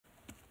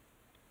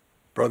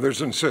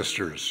Brothers and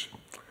sisters,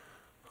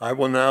 I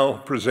will now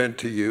present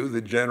to you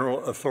the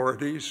general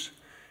authorities,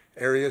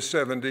 Area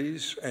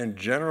 70s, and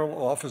general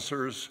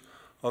officers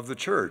of the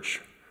Church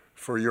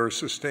for your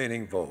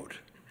sustaining vote.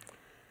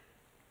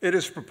 It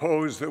is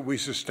proposed that we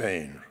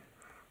sustain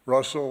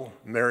Russell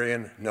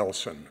Marion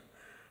Nelson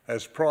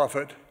as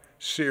prophet,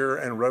 seer,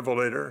 and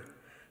revelator,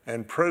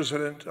 and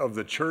president of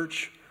the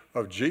Church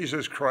of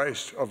Jesus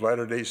Christ of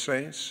Latter-day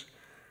Saints,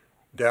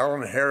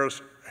 Dallin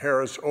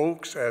Harris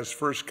Oakes as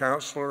first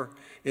counselor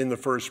in the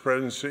First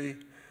Presidency,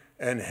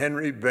 and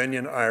Henry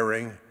Benyon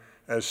Eyring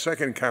as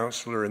second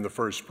counselor in the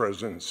First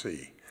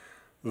Presidency.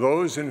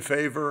 Those in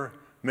favor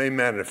may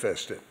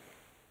manifest it.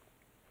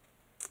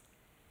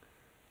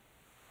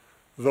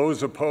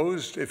 Those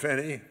opposed, if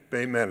any,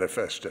 may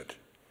manifest it.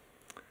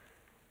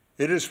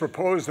 It is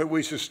proposed that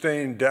we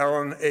sustain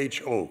Dallin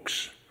H.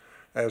 Oakes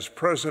as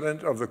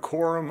president of the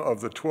Quorum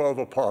of the 12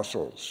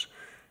 Apostles,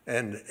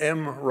 and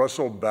M.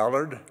 Russell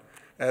Ballard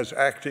as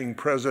acting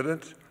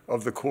president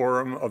of the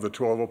Quorum of the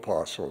 12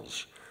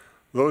 Apostles.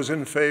 Those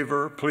in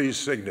favor, please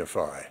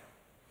signify.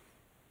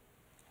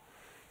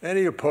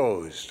 Any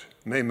opposed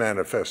may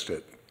manifest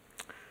it.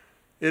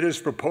 It is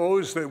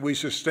proposed that we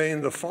sustain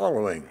the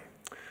following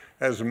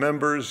as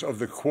members of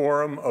the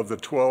Quorum of the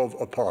 12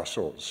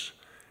 Apostles: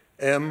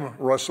 M.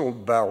 Russell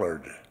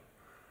Ballard,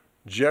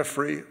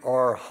 Jeffrey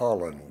R.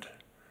 Holland,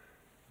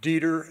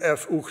 Dieter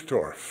F.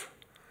 Uchtdorf,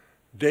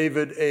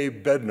 David A.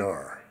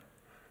 Bednar,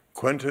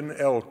 Quentin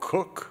L.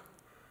 Cook,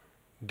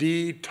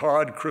 D.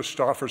 Todd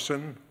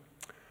Christofferson,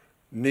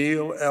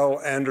 Neil L.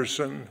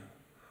 Anderson,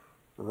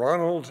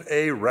 Ronald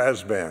A.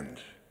 Rasband,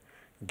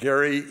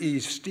 Gary E.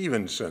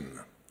 Stevenson,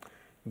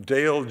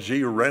 Dale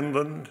G.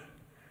 Renland,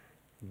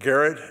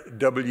 Garrett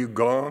W.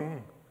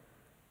 Gong,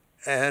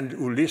 and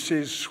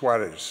Ulysses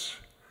Suarez.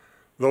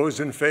 Those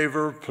in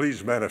favor,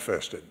 please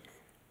manifest it.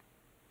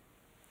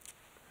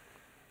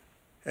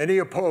 Any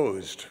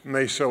opposed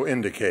may so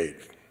indicate.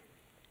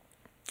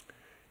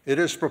 It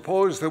is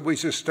proposed that we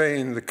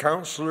sustain the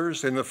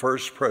counselors in the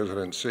First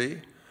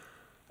Presidency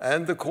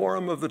and the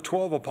Quorum of the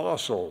 12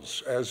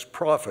 Apostles as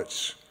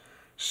prophets,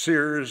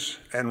 seers,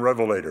 and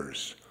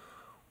revelators.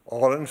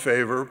 All in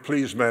favor,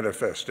 please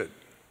manifest it.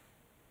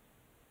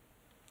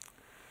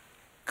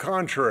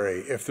 Contrary,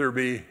 if there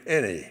be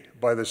any,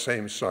 by the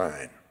same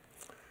sign.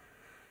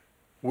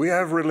 We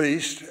have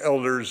released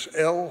Elders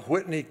L.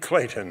 Whitney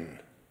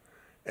Clayton,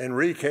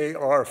 Enrique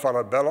R.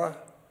 Falabella,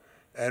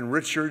 and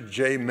Richard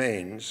J.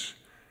 Maines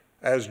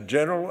as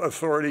General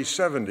Authority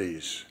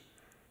 70s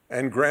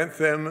and grant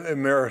them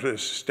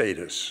emeritus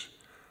status.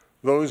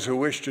 Those who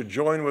wish to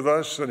join with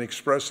us in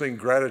expressing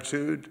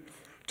gratitude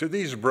to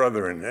these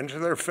brethren and to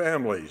their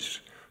families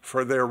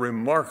for their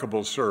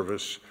remarkable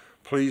service,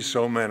 please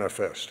so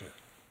manifest.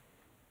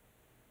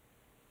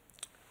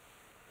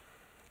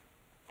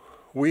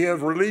 We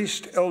have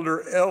released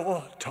Elder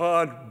L.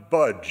 Todd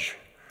Budge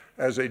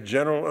as a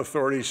General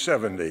Authority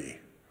 70.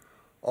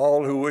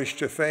 All who wish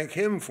to thank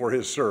him for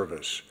his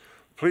service,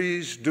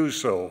 please do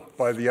so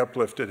by the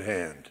uplifted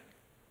hand.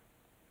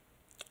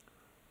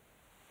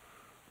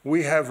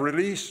 We have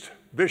released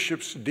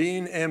Bishops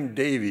Dean M.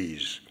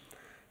 Davies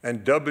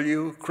and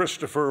W.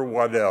 Christopher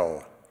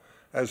Waddell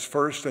as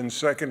first and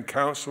second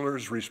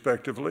counselors,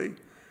 respectively,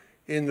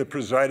 in the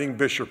presiding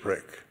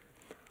bishopric.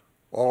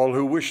 All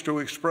who wish to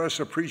express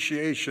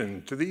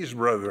appreciation to these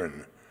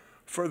brethren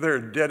for their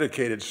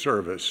dedicated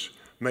service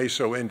may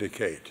so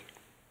indicate.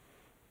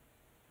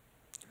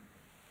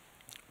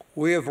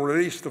 We have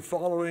released the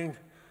following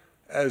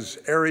as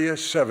Area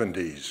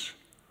 70s: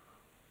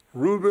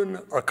 Ruben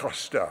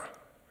Acosta,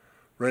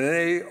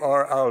 Rene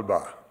R.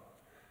 Alba,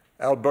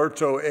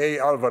 Alberto A.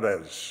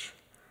 Alvarez,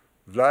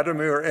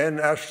 Vladimir N.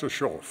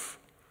 Astashoff,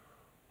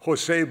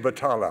 Jose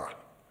Batalla,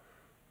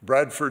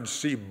 Bradford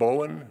C.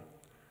 Bowen,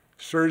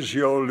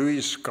 Sergio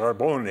Luis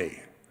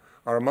Carboni,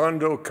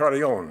 Armando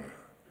Carrion,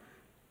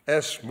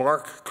 S.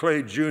 Mark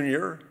Clay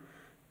Jr.,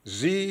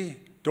 Z.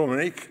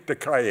 Dominique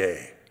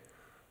Decaye,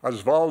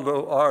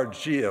 Osvaldo R.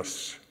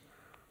 Gias,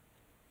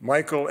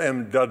 Michael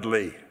M.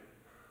 Dudley,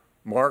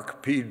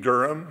 Mark P.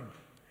 Durham,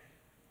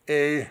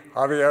 A.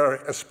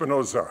 Javier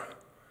Espinoza,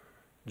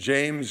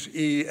 James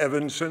E.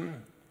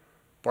 Evanson,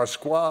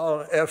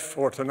 Pascual F.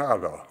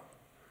 Fortunado,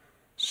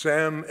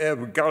 Sam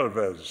M.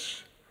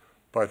 Galvez,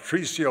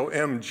 Patricio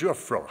M.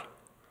 Giuffra,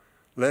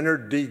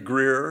 Leonard D.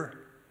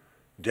 Greer,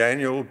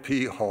 Daniel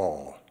P.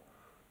 Hall,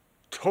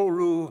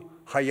 Toru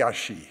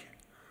Hayashi,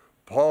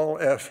 Paul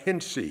F.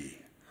 Hinsey,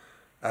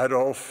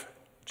 Adolf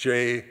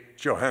J.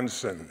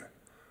 Johansson,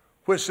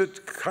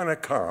 Wisit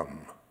Kanakam,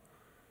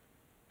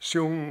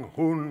 Seung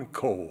Hoon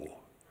Ko,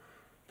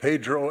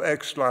 Pedro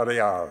X.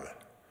 Lareal,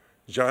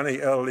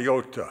 Johnny L.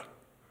 Liotta,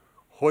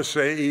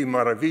 Jose E.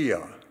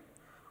 Maravilla,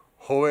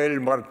 Joel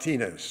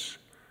Martinez,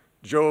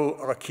 Joe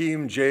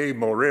Akim J.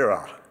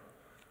 Moreira,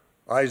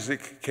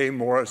 Isaac K.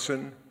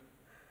 Morrison,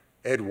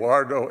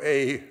 Eduardo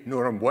A.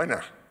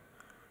 Norambuena,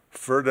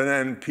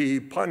 Ferdinand P.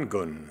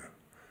 Pangun,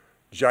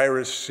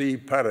 Jairus C.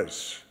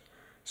 Perez,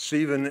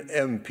 Stephen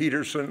M.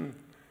 Peterson,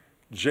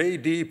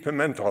 J.D.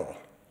 Pimentel,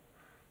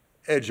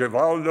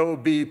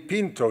 Ejevaldo B.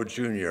 Pinto,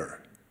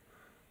 Jr.,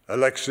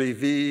 Alexei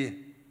V.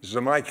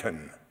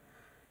 Zamaikin,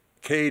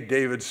 K.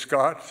 David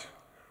Scott,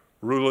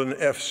 Rulon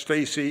F.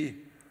 Stacy,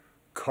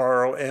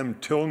 Carl M.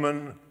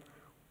 Tillman,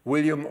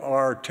 William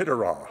R.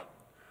 Titera,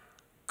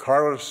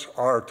 Carlos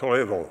R.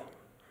 Toledo,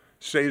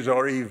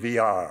 Cesar E.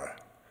 Villar,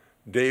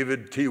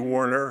 David T.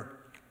 Warner,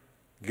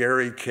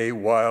 Gary K.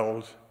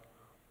 Wild,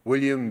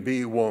 William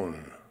B.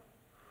 Wone.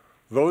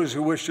 Those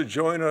who wish to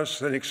join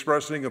us in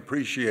expressing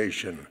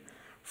appreciation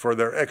for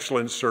their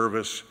excellent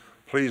service,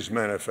 please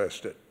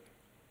manifest it.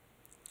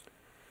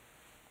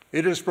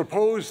 It is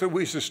proposed that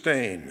we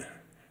sustain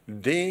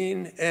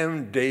Dean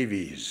M.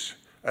 Davies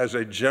as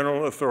a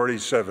General Authority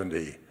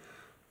 70.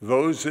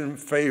 Those in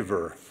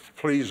favor,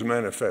 please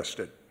manifest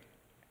it.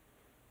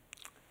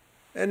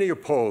 Any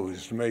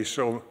opposed may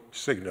so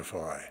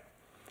signify.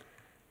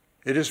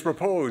 It is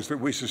proposed that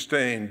we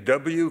sustain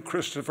W.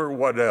 Christopher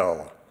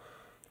Waddell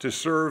to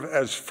serve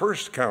as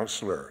first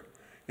counselor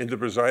in the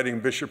presiding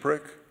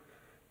bishopric,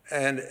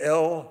 and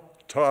L.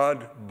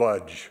 Todd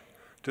Budge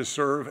to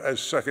serve as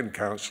second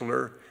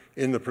counselor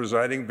in the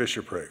presiding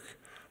bishopric.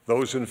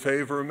 Those in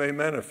favor may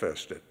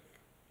manifest it.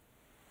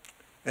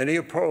 Any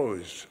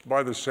opposed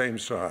by the same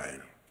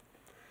sign.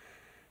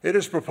 It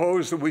is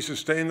proposed that we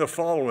sustain the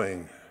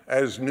following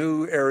as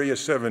new Area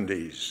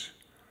 70s: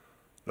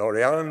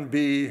 Lorian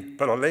B.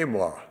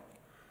 Paralemwa,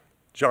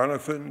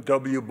 Jonathan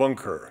W.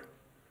 Bunker,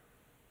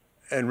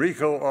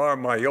 Enrico R.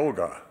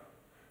 Mayoga,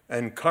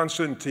 and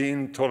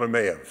Konstantin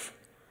Ptolemaev.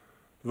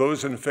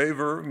 Those in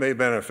favor may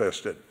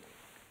manifest it.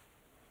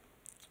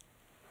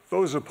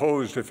 Those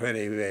opposed, if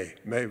any,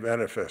 may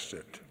manifest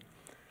it.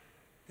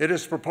 It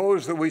is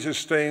proposed that we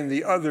sustain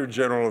the other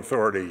general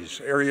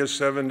authorities, Area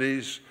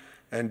 70s,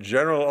 and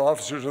general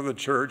officers of the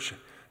church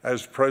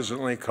as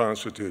presently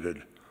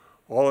constituted.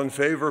 All in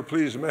favor,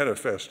 please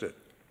manifest it.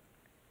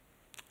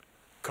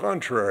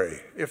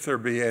 Contrary, if there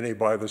be any,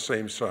 by the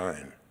same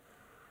sign.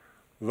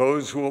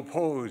 Those who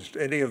opposed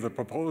any of the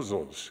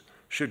proposals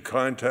should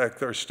contact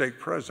their stake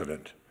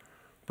president.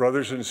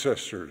 Brothers and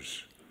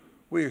sisters,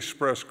 we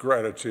express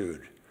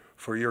gratitude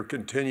for your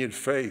continued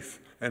faith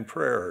and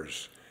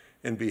prayers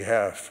in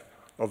behalf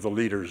of the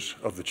leaders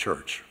of the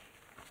church.